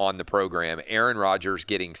made on the program. Aaron Rodgers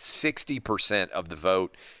getting 60% of the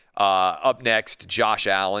vote. Up next, Josh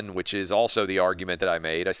Allen, which is also the argument that I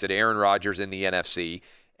made. I said Aaron Rodgers in the NFC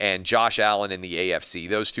and Josh Allen in the AFC.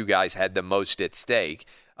 Those two guys had the most at stake.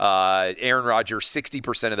 Aaron Rodgers,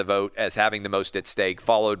 60% of the vote as having the most at stake,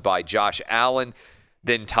 followed by Josh Allen,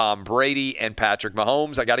 then Tom Brady and Patrick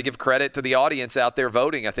Mahomes. I got to give credit to the audience out there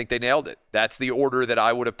voting. I think they nailed it. That's the order that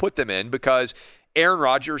I would have put them in, because Aaron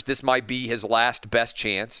Rodgers, this might be his last best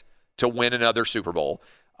chance to win another Super Bowl.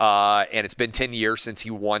 And it's been 10 years since he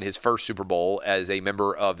won his first Super Bowl as a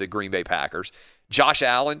member of the Green Bay Packers. Josh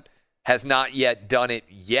Allen has not yet done it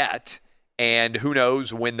yet. And who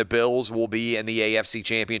knows when the Bills will be in the AFC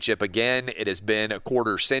Championship again. It has been a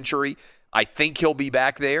quarter century. I think he'll be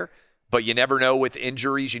back there. But you never know with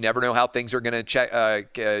injuries. You never know how things are going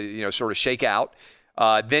to sort of shake out.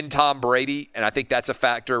 Then Tom Brady, and I think that's a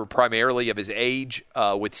factor primarily of his age,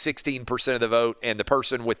 with 16% of the vote. And the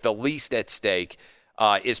person with the least at stake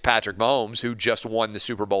is Patrick Mahomes, who just won the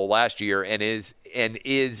Super Bowl last year and is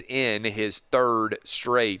in his third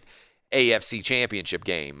straight AFC Championship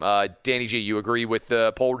game. Danny G, you agree with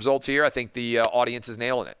the poll results here? I think the audience is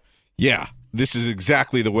nailing it. Yeah. This is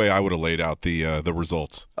exactly the way I would have laid out the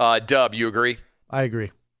results. Dub, you agree? I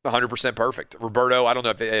agree. 100% perfect. Roberto, I don't know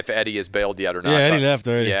if Eddie has bailed yet or not. Yeah, Eddie left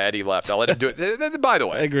already. Yeah, Eddie left. I'll let him do it. By the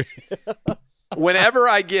way, I agree. Whenever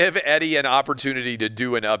I give Eddie an opportunity to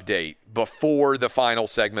do an update before the final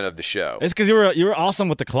segment of the show. It's because you were awesome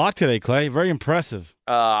with the clock today, Clay. Very impressive.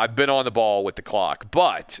 I've been on the ball with the clock,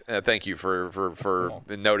 but thank you for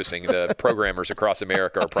noticing. The programmers across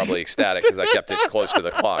America are probably ecstatic because I kept it close to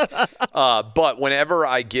the clock. But whenever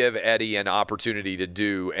I give Eddie an opportunity to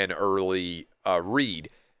do an early read,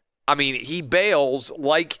 I mean, he bails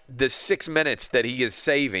like the 6 minutes that he is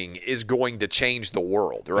saving is going to change the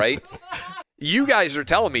world, right? You guys are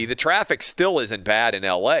telling me the traffic still isn't bad in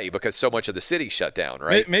L.A. because so much of the city shut down,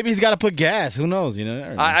 right? Maybe he's got to put gas. Who knows? You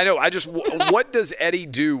know. I know. What does Eddie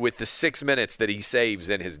do with the 6 minutes that he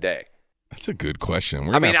saves in his day? That's a good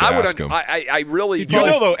question. I mean, I would. I really.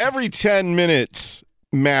 Though, every 10 minutes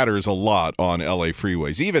matters a lot on L.A.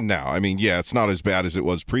 freeways. Even now, I mean, yeah, it's not as bad as it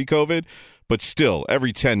was pre-COVID, but still,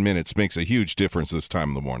 every 10 minutes makes a huge difference this time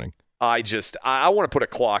of the morning. I want to put a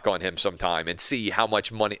clock on him sometime and see how much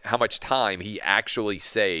time he actually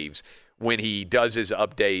saves when he does his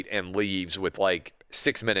update and leaves with like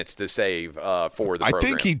 6 minutes to save for the program. I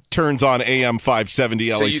think he turns on AM 570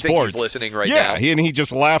 LA so you Sports. Think he's listening right now? Yeah, and he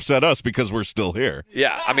just laughs at us because we're still here.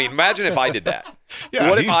 Yeah, I mean, imagine if I did that. Yeah,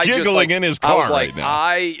 what he's if I giggling in his car I was like,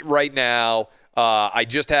 right now. I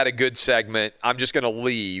just had a good segment. I'm just going to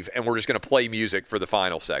leave, and we're just going to play music for the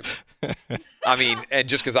final segment. I mean, and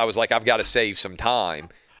just because I was like, I've got to save some time.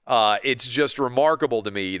 It's just remarkable to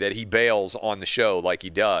me that he bails on the show like he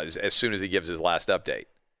does as soon as he gives his last update.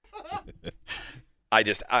 I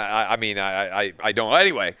don't.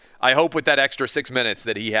 Anyway, I hope with that extra 6 minutes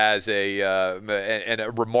that he has a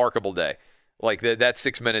remarkable day. Like that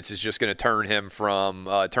 6 minutes is just going to turn him from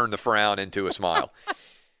turn the frown into a smile.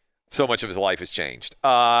 So much of his life has changed.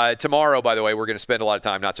 Tomorrow, by the way, we're going to spend a lot of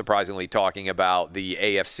time, not surprisingly, talking about the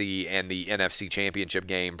AFC and the NFC championship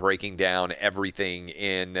game, breaking down everything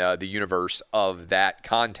in the universe of that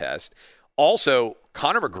contest. Also,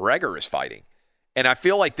 Conor McGregor is fighting. And I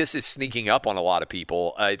feel like this is sneaking up on a lot of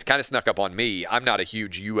people. It's kind of snuck up on me. I'm not a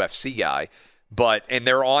huge UFC guy, and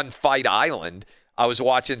they're on Fight Island. I was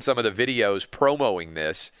watching some of the videos promoting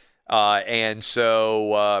this. And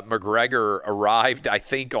so McGregor arrived, I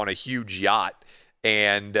think, on a huge yacht,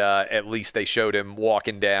 and at least they showed him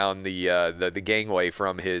walking down the gangway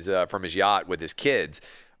from his yacht with his kids.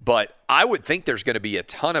 But I would think there's going to be a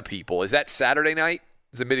ton of people. Is that Saturday night?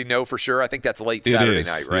 Does anybody know for sure? I think that's late Saturday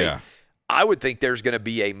night, right? Yeah. I would think there's going to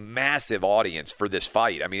be a massive audience for this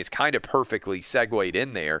fight. I mean, it's kind of perfectly segued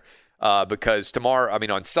in there because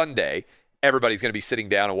on Sunday, everybody's going to be sitting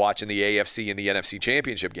down and watching the AFC and the NFC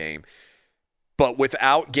championship game. But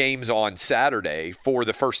without games on Saturday for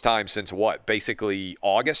the first time since basically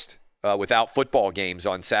August? Without football games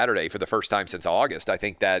on Saturday for the first time since August, I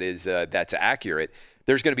think that's accurate.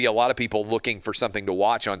 There's going to be a lot of people looking for something to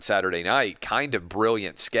watch on Saturday night. Kind of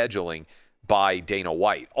brilliant scheduling by Dana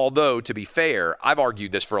White. Although, to be fair, I've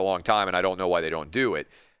argued this for a long time, and I don't know why they don't do it.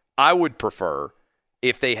 I would prefer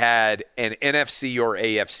if they had an NFC or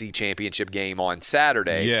AFC championship game on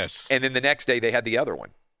Saturday, yes, and then the next day they had the other one.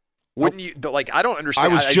 Wouldn't you? I don't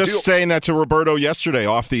understand. I was just saying that to Roberto yesterday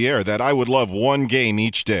off the air, that I would love one game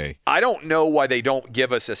each day. I don't know why they don't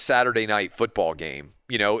give us a Saturday night football game.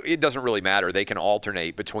 It doesn't really matter. They can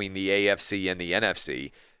alternate between the AFC and the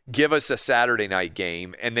NFC. Give us a Saturday night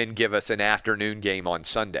game and then give us an afternoon game on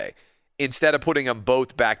Sunday. Instead of putting them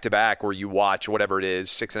both back-to-back where you watch whatever it is,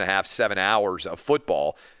 6.5, 7 hours of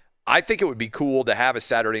football, I think it would be cool to have a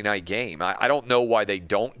Saturday night game. I don't know why they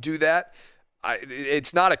don't do that.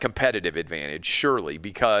 It's not a competitive advantage, surely,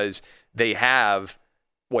 because they have,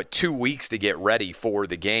 2 weeks to get ready for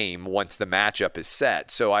the game once the matchup is set.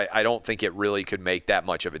 So I don't think it really could make that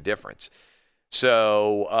much of a difference.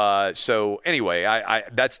 So anyway, I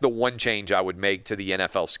that's the one change I would make to the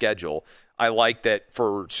NFL schedule. I like that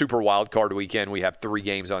for Super Wildcard Weekend, we have 3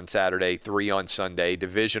 games on Saturday, 3 on Sunday.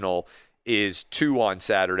 Divisional is 2 on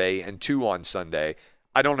Saturday and 2 on Sunday.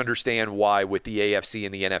 I don't understand why with the AFC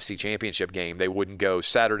and the NFC championship game, they wouldn't go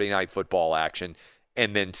Saturday night football action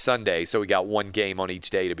and then Sunday, so we got 1 game on each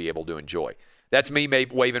day to be able to enjoy. That's me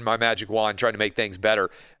waving my magic wand, trying to make things better.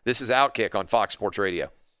 This is Outkick on Fox Sports Radio.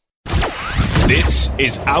 This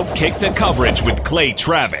is Outkick the Coverage with Clay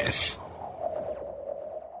Travis.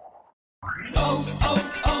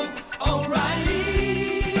 O'Reilly.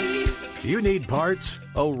 You need parts?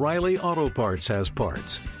 O'Reilly Auto Parts has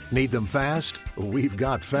parts. Need them fast? We've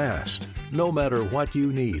got fast. No matter what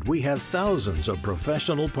you need, we have thousands of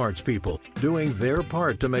professional parts people doing their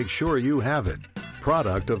part to make sure you have it.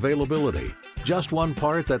 Product availability. Just one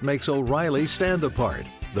part that makes O'Reilly stand apart.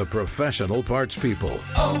 The professional parts people.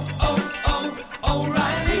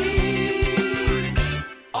 O'Reilly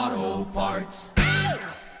Auto Parts.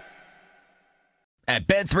 At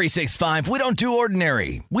Bet365, we don't do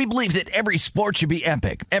ordinary. We believe that every sport should be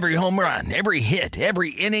epic. Every home run, every hit,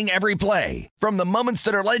 every inning, every play. From the moments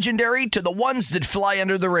that are legendary to the ones that fly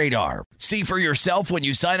under the radar. See for yourself when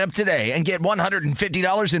you sign up today and get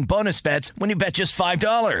 $150 in bonus bets when you bet just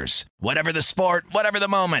 $5. Whatever the sport, whatever the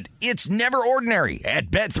moment, it's never ordinary at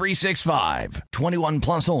Bet365. 21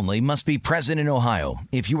 plus only. Must be present in Ohio.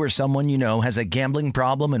 If you or someone you know has a gambling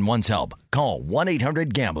problem and wants help, call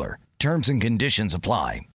 1-800-GAMBLER. Terms and conditions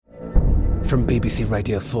apply. From BBC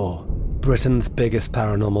Radio 4, Britain's biggest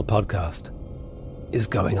paranormal podcast is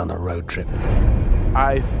going on a road trip.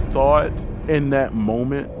 I thought in that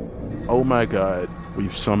moment, oh my God,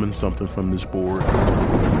 we've summoned something from this board.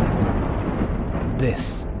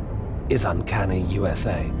 This is Uncanny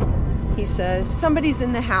USA. He says, somebody's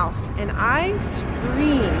in the house, and I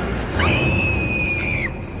screamed.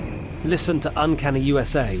 Listen to Uncanny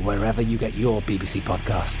USA wherever you get your BBC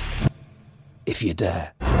podcasts, if you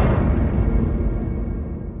dare.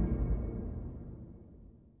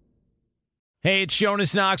 Hey, it's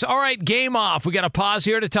Jonas Knox. All right, game off. We got to pause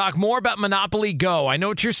here to talk more about Monopoly Go. I know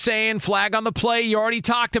what you're saying, flag on the play. You already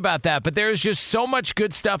talked about that, but there's just so much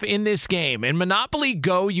good stuff in this game. In Monopoly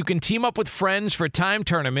Go, you can team up with friends for time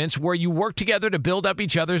tournaments where you work together to build up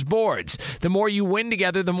each other's boards. The more you win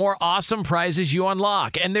together, the more awesome prizes you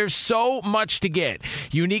unlock, and there's so much to get.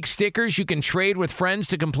 Unique stickers you can trade with friends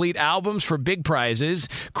to complete albums for big prizes,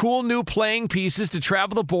 cool new playing pieces to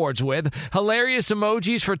travel the boards with, hilarious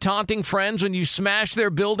emojis for taunting friends when you smash their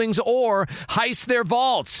buildings or heist their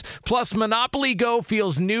vaults. Plus, Monopoly Go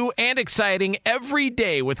feels new and exciting every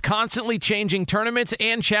day with constantly changing tournaments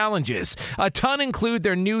and challenges. A ton include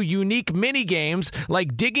their new unique mini games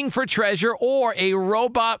like digging for treasure or a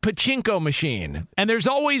robot pachinko machine. And there's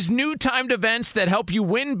always new timed events that help you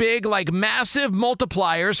win big, like massive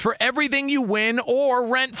multipliers for everything you win or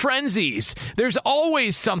rent frenzies. There's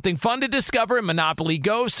always something fun to discover in Monopoly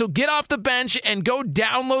Go, so get off the bench and go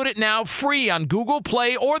download it now free on Google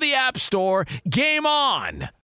Play or the App Store. Game on!